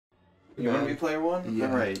You want to be player one? Yeah.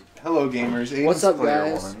 Alright. Hello, gamers. Aiden's What's up,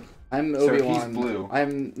 player guys? one. I'm So Obi-Wan. he's blue.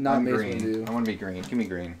 I'm not I'm Mace green. Windu. I want to be green. Give me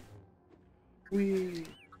green. Whee.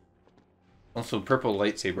 Also, purple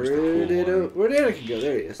lightsaber's Where the cool did one. where did it go?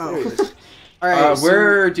 There he is. There he is. Alright, so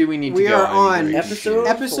where do we need to we go? are on Episode-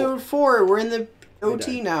 episode 4. We're in the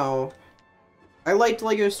OT now. I liked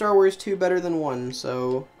Lego Star Wars 2 better than 1,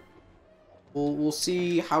 so we'll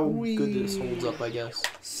see how good this holds up, I guess.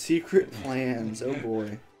 Secret plans. Oh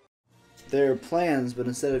boy. They're plans, but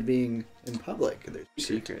instead of being in public, they're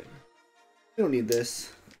Secret. We don't need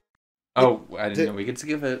this. Oh, I didn't know we could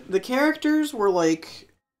skip it. The characters were like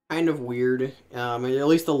kind of weird. At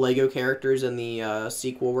least the Lego characters in the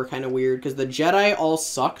sequel were kind of weird because the Jedi all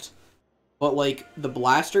sucked, but like the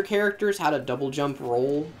blaster characters had a double jump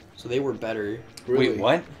roll, so they were better. Really? Wait,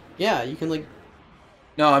 what? Yeah, you can like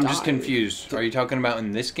No, I'm just Die. confused. Are you talking about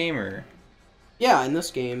in this game or? yeah in this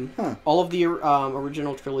game Huh. all of the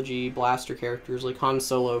original trilogy blaster characters like Han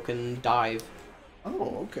Solo can dive.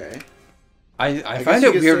 Oh, okay. I guess find you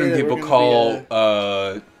it could weird say when that people we're call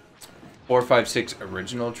gonna 4, 5, 6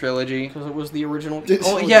 original trilogy. Because it was the original.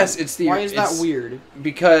 Oh yes, it's the. Why is that it's weird?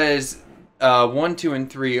 Because 1, 2, and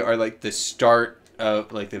 3 are like the start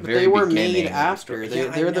of like the But very. they were beginning made of the after. story. They're,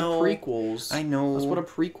 Yeah, they're I the know. prequels. I know. That's what a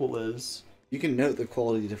prequel is. You can note the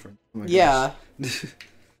quality difference. Oh my Yeah. gosh.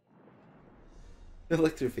 I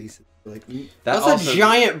like their faces. They're like, That's also- a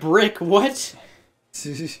giant brick. What?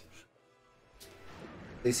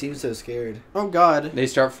 They seem so scared. Oh God. They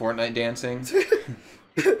start Fortnite dancing.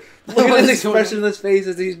 Look at his expression on his face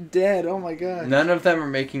as he's dead. Oh my god. None of them are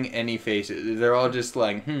making any faces. They're all just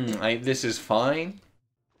like, this is fine.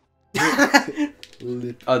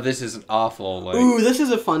 Lip. Oh, this is awful. Like, Ooh, this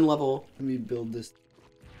is a fun level. Let me build this.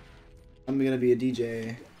 I'm gonna be a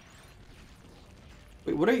DJ.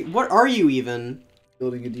 Wait, what are you even?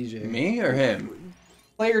 Building a DJ. me or him?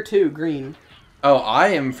 Player 2, green. Oh, I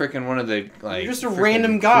am freaking one of the like. You're just a frickin'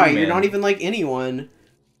 random guy. You're crewmen. not even like anyone.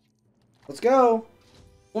 Let's go.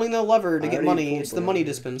 Pulling the lever to I get already money. pulled It's the the money lever.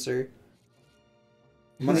 dispenser.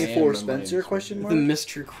 Money I for am the money Spencer? Question The mark.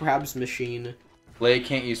 Mr. Krabs machine. Leia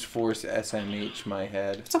can't use Force SMH my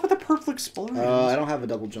head. What's up with the purple explosion? I don't have a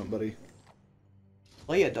double jump, buddy.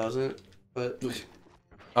 Leia doesn't, but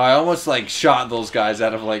I almost like shot those guys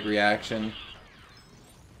out of like reaction.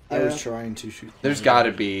 I Yeah. was trying to shoot. There's got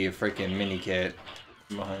to be a freaking mini kit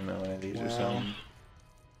behind one of these or Wow. something.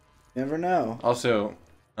 Never know. Also,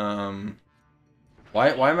 why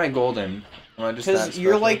am I golden? Am I just that because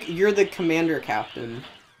you're special? like you're the commander captain.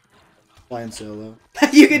 Flying solo.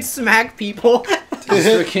 You can smack people. Just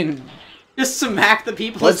freaking. Just smack the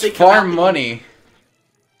people. Let's as they come at farm you. money.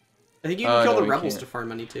 I think you can kill no, the we rebels can't. to farm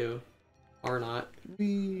money too, or not.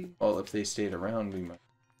 Whee. Well, if they stayed around, we might.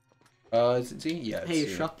 Is it Z? Yeah. It's Hey,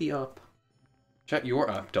 Z. shut the up. Shut your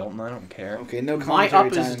up, Dalton. I don't care. Okay, no My commentary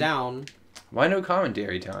up time. is down. Why no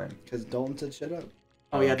commentary time? Because Dalton said shut up.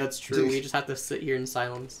 Oh yeah, that's true. We just have to sit here in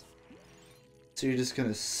silence. So you're just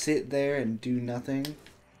gonna sit there and do nothing?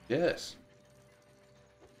 Yes.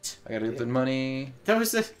 I gotta get the money. That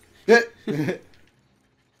was the. Yeah.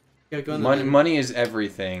 Yeah, go in Money, there. money is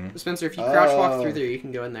everything. Spencer, if you crouch walk Oh. through there, you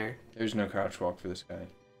can go in there. There's no crouch walk for this guy.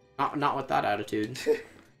 Not with that attitude.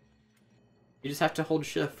 You just have to hold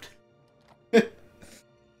shift.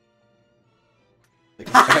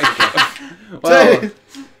 Well,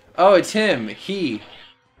 oh, it's him. He.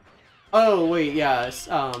 Oh wait, yes.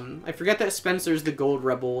 I forget that Spencer's the gold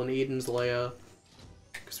rebel and Aiden's Leia.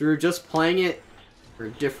 Because we were just playing it for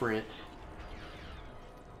different.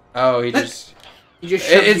 Oh, he just. He just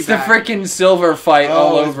shoved It's you the back. freaking silver fight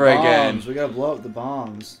all it's over again. bombs. We gotta blow up the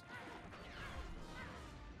bombs.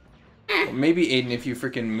 Well, maybe Aiden, if you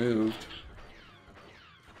freaking moved.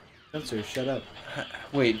 Spencer, shut up.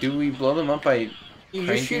 Wait, do we blow them up by? You just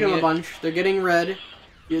cranking shoot them a it? bunch. They're getting red.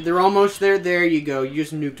 They're almost there. There you go. You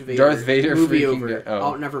just nuked Vader. Darth Vader Movie freaking over. oh.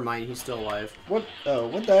 Oh, never mind. He's still alive. What? Oh,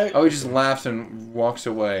 what the heck? Oh, he just laughs and walks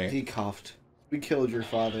away. He coughed. We killed your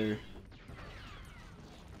father.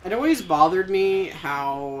 It always bothered me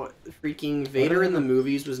how freaking Vader in the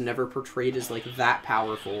movies was never portrayed as like that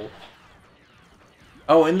powerful.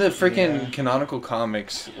 Oh, in the freaking Yeah. canonical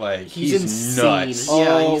comics, like He's he's insane. nuts.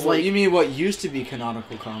 Yeah, he's like- you mean what used to be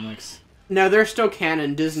canonical comics? No, they're still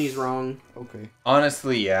canon. Disney's wrong. Okay.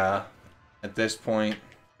 Honestly, yeah. At this point,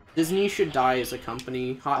 Disney should die as a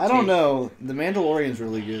company. Hot I don't take. know. The Mandalorian's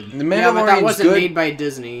really good. the Yeah, but that Mandalorian's wasn't good. made by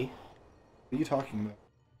Disney. What are you talking about?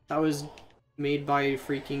 That was made by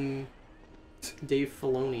freaking Dave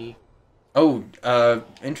Filoni. Oh,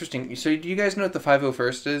 interesting. So, do you guys know what the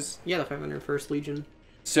 501st is? Yeah, the 501st Legion.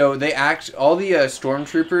 So they all the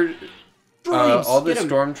stormtroopers, Droids, all the get 'em.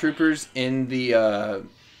 stormtroopers in the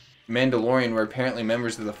Mandalorian were apparently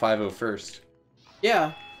members of the 501st.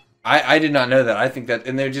 Yeah. I did not know that. I think that,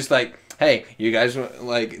 and they're just like, hey, you guys,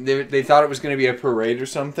 like, they thought it was going to be a parade or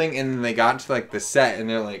something, and then they got to, like, the set, and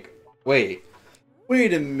they're like, wait.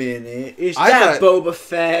 Wait a minute. Is I that thought- Boba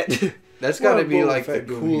Fett? That's got to What be, Boba like, the Fett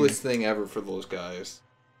doing coolest thing ever for those guys.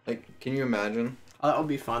 Like, can you imagine? That would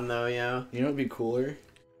be fun, though, yeah. You know what would be cooler?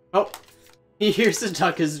 Oh. He hears to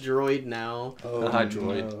tuck his droid now. Oh,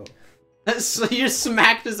 droid. no. So you just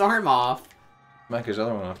smacked his arm off. Smack his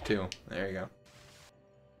other one off, too. There you go.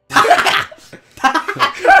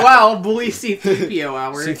 Wow, bully C-3PO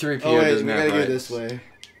hour. C-3PO Oh, wait, doesn't we have gotta go rights. this way.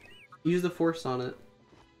 Use the force on it.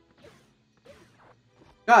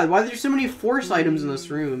 God, why are there so many force items in this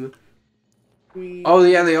room? Oh,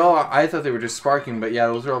 yeah, they all... I thought they were just sparking, but yeah,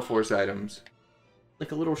 those are all force items.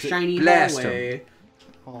 Like a little shiny Blast hallway.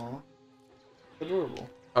 Aw. Adorable.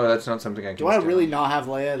 Oh, that's not something I can Do I steal. really not have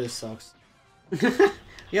Leia? This sucks.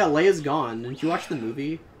 Yeah, Leia's gone. Didn't you watch the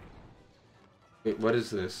movie? Wait, what is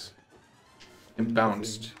this? It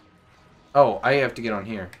bounced. Oh, I have to get on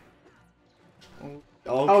here.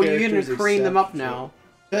 Oh, you're gonna crane them up now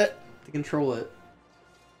That to control it.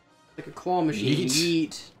 Like a claw machine. Yeet.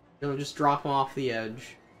 Yeet. It'll just drop them off the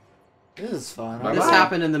edge. This is fun. Bye-bye. This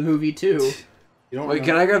happened in the movie too. You don't Wait,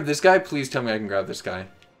 can I grab this guy? Please tell me I can grab this guy.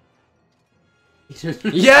 Wedgie.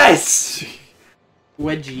 Yes!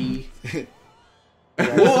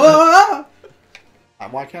 Whoa!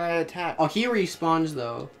 Why can't I attack? Oh, he respawns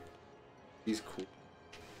though. He's cool.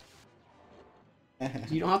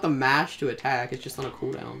 You don't have to mash to attack. It's just on a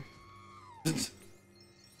cooldown.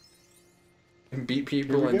 And beat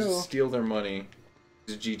people Here we and go. steal their money.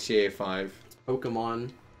 It's GTA 5.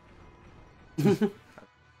 Pokemon.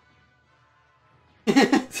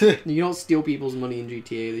 You don't steal people's money in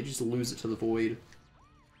GTA. They just lose it to the void.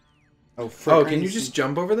 Oh, frick, Oh, I can need you to- just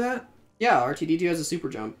jump over that? Yeah, R2-D2 has a super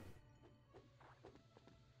jump.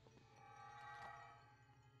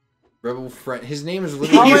 Rebel friend. His name is How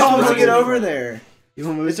literally. am I Rebel supposed to get friend. over there? You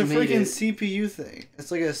almost It's a made freaking it. CPU thing.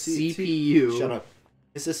 It's like a CPU. Shut up.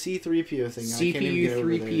 It's a C3PO thing. I can't even CPU get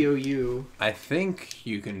over there. 3POU. I think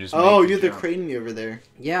you can just. Oh, make you the have to jump. crane me over there.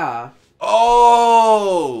 Yeah.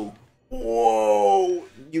 Oh! Whoa!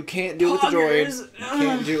 You can't do it with the droid. Poggers. You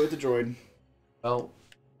can't do it with the droid. Oh.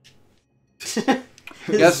 Zap.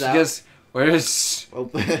 Guess. Where is. Oh,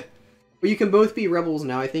 Well, you can both be rebels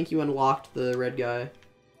now. I think you unlocked the red guy.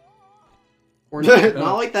 Or not,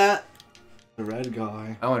 not like that. the red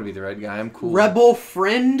guy. I want to be the red guy. I'm cool. Rebel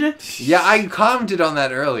friend? Yeah, I commented on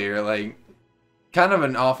that earlier. Like, kind of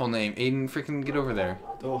an awful name. Aiden, freaking get over there.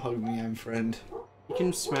 Don't hug me, I'm friend. You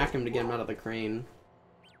can smack him to get him out of the crane.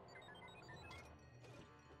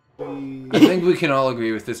 I think we can all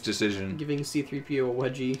agree with this decision. Giving C-3PO a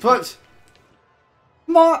wedgie. But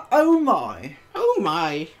my oh my. Oh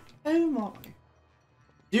my. Oh my.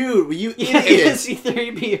 Dude, you Yeah, idiot!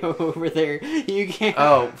 C-3PO over there. You can't.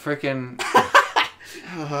 Oh, freaking.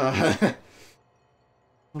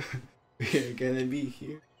 We're gonna be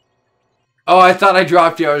here. Oh, I thought I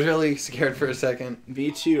dropped you. I was really scared for a second.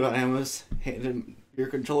 Me too. I almost handed your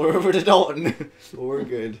controller over to Dalton. But we're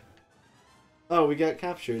good. Oh, we got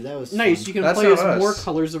captured. That was Nice, fun. you can That's play not as us. more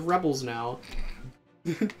colors of rebels now.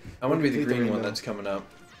 I want to be the Complete the green one rainbow. that's coming up.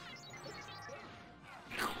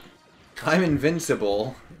 I'm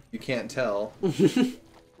invincible. You can't tell. You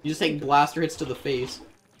just take blaster hits to the face.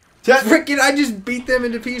 Freaking! I just beat them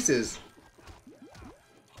into pieces.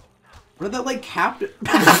 What did that like captain?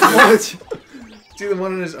 What? See the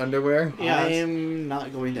one in his underwear? Yeah, I it's- am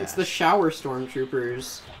not going to. It's the shower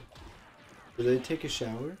stormtroopers. Do they take a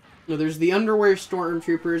shower? No, there's the underwear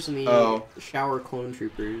stormtroopers and the Oh. shower clone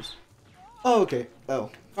troopers. Oh, okay.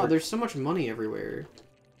 Oh. Oh, there's so much money everywhere.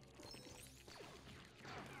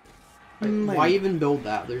 Like, Money. why even build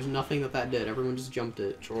that? There's nothing that did. Everyone just jumped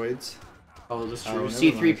it. Droids. Oh, that's Oh, true. never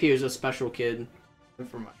C-3PO is a special kid.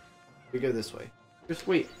 Never mind. We go this way. Just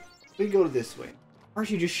wait. We go this way. Or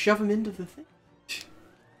you just shove him into the thing.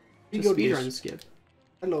 We It's a go this. speedrun skip.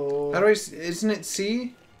 Hello. How do I? Isn't it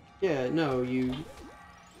C? Yeah, no, you...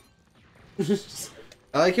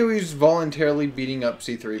 I like how he's voluntarily beating up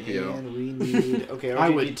C-3PO. And we need. Okay, I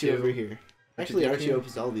would R2D2 too. over here. Actually, R2D2? Archie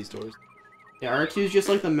opens all these doors. Yeah, R2's just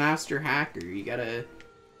like the master hacker. You gotta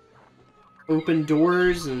open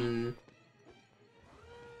doors and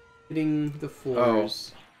hitting the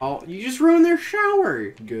floors. Oh, you just ruined their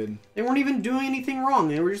shower. Good. They weren't even doing anything wrong.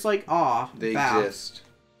 They were just like, aw, They bath. exist.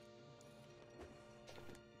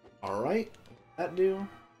 All right. That do. You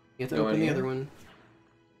have to Go open in the here? other one.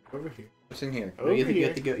 Over here. What's in here? No, Over you, have to, you here.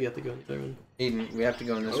 have to go. You have to go in the other one. Aiden, we have to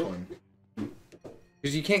go in this Oh. one.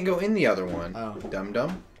 Because you can't go in the other one. Oh. Dum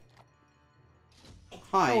dum.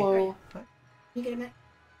 Hi. Hello. You get a minute?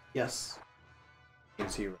 Yes. You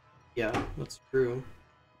can see. Yeah, that's true.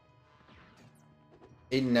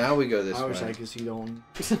 Hey, now we go this I way. wish I could see Dolan.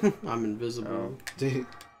 I'm invisible. Dude.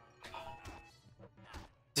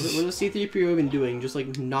 What is C-3PO even doing? Just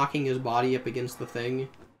like knocking his body up against the thing?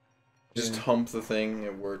 Just hump the thing.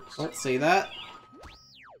 It works. Let's say that.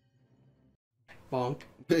 Bonk.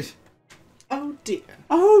 Oh dear.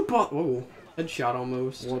 Oh, oh, headshot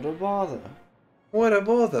almost. What a bother. What a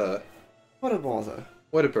bother. What a bother.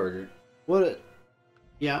 What a burger. What a...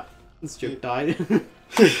 Yeah, this joke died.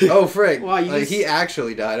 Oh, frick. Wow, you Like, just- he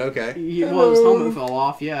actually died. Okay. Well, his helmet fell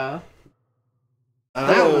off, yeah.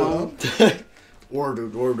 Oh.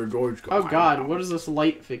 Oh god, what is this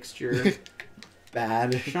light fixture?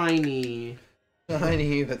 Bad. Shiny.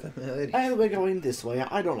 Tiny with a melody. And we're going this way.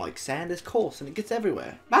 I don't like sand. It's coarse and it gets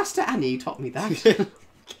everywhere. Master Annie taught me that.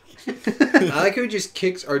 I like how he just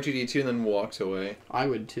kicks R2-D2 and then walks away. I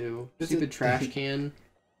would too. This Stupid is- trash can.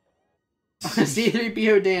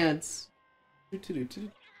 C-3PO dance.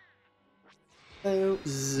 Oh.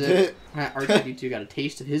 Zip. R2-D2 got a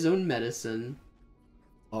taste of his own medicine.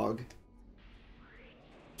 Hog.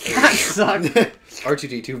 That sucked.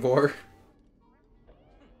 R2-D2 vor.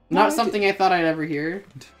 Not something I thought I'd ever hear.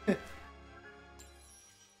 Oh,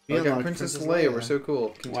 We got unlocked Princess Leia. We're so cool.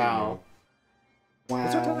 Continue. Wow.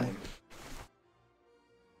 What's our Wow. time?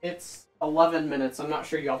 It's 11 minutes. I'm not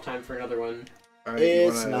sure you have time for another one. Alright, you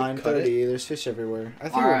It's wanna cut it? 9:30. There's fish everywhere. I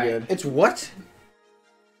think Alright. we're good. It's what?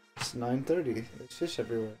 It's 9:30. There's fish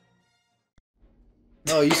everywhere.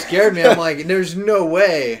 Oh, you scared me. I'm like, there's no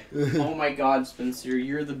way. Oh my god, Spencer,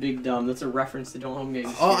 you're the big dumb. That's a reference to Don't Home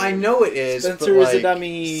Games. Oh, I know it is. Spencer but is like, a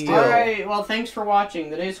dummy. still. Alright, well, thanks for watching.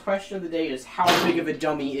 Today's question of the day is, how big of a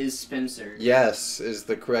dummy is Spencer? Yes, is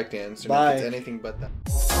the correct answer. Bye. If it's anything but that.